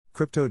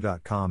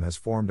Crypto.com has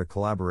formed a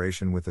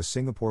collaboration with the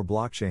Singapore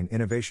Blockchain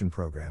Innovation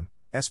Program,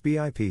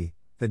 SBIP.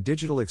 The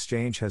digital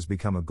exchange has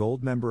become a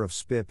gold member of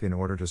SBIP in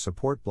order to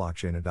support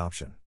blockchain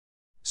adoption.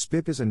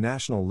 SBIP is a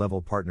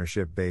national-level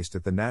partnership based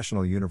at the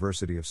National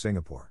University of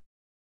Singapore.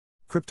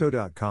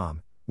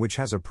 Crypto.com, which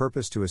has a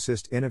purpose to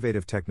assist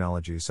innovative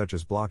technologies such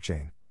as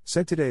blockchain,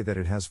 said today that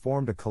it has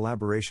formed a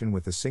collaboration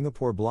with the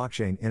Singapore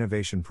Blockchain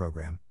Innovation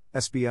Program,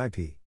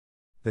 SBIP.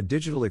 The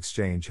digital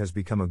exchange has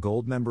become a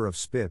gold member of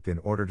SBIP in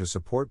order to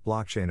support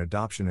blockchain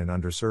adoption in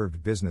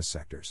underserved business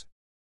sectors.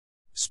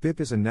 SBIP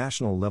is a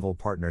national-level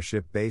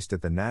partnership based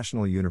at the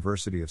National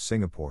University of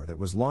Singapore that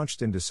was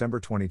launched in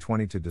December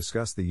 2020 to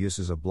discuss the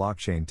uses of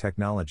blockchain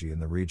technology in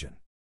the region.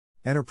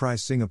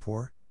 Enterprise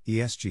Singapore,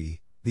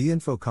 ESG, the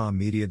Infocom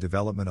Media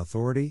Development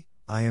Authority,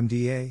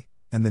 IMDA,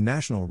 and the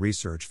National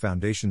Research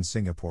Foundation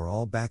Singapore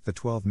all backed the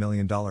 $12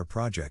 million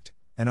project,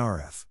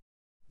 NRF.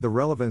 The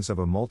relevance of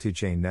a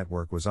multi-chain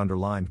network was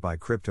underlined by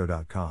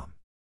Crypto.com.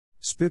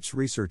 SBIP's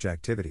research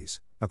activities,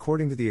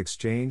 according to the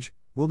exchange,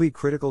 will be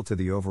critical to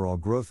the overall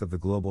growth of the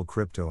global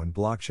crypto and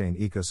blockchain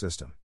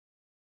ecosystem.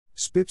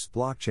 SBIP's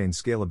blockchain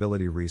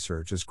scalability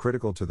research is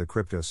critical to the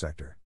crypto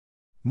sector.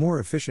 More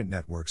efficient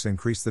networks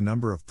increase the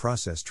number of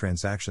processed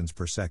transactions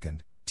per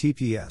second,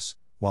 TPS,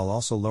 while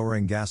also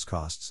lowering gas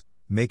costs,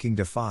 making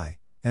DeFi,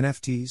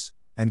 NFTs,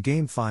 and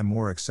GameFi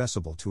more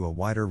accessible to a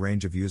wider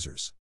range of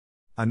users.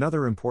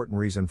 Another important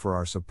reason for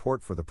our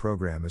support for the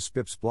program is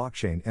SBIP's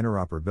blockchain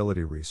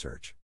interoperability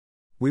research.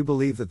 We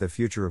believe that the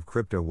future of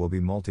crypto will be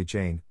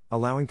multi-chain,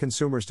 allowing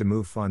consumers to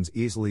move funds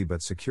easily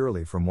but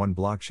securely from one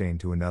blockchain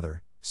to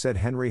another, said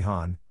Henry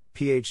Han,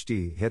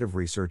 PhD, head of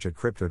research at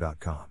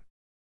Crypto.com.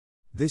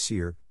 This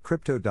year,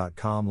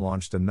 Crypto.com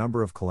launched a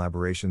number of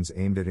collaborations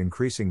aimed at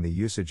increasing the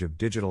usage of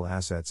digital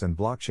assets and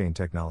blockchain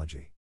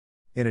technology.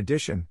 In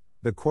addition,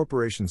 the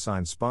corporation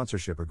signed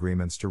sponsorship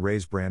agreements to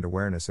raise brand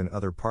awareness in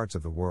other parts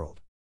of the world.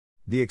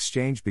 The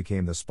exchange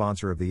became the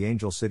sponsor of the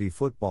Angel City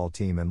football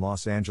team in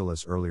Los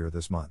Angeles earlier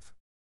this month.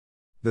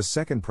 The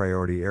second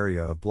priority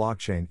area of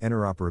blockchain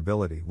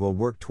interoperability will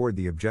work toward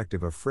the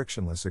objective of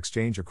frictionless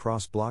exchange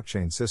across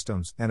blockchain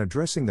systems and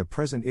addressing the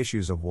present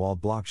issues of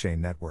walled blockchain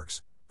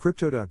networks,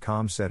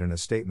 Crypto.com said in a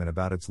statement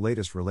about its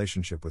latest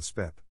relationship with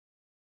SBIP.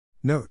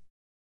 Note: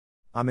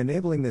 I'm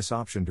enabling this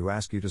option to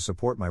ask you to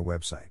support my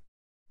website.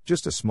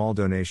 Just a small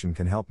donation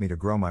can help me to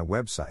grow my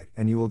website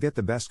and you will get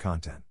the best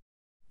content.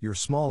 Your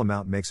small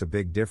amount makes a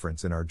big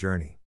difference in our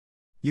journey.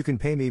 You can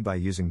pay me by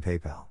using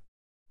PayPal.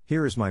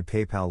 Here is my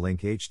PayPal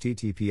link: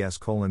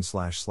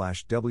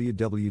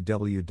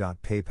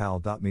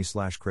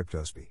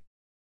 https://www.paypal.me/cryptosby.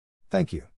 Thank you.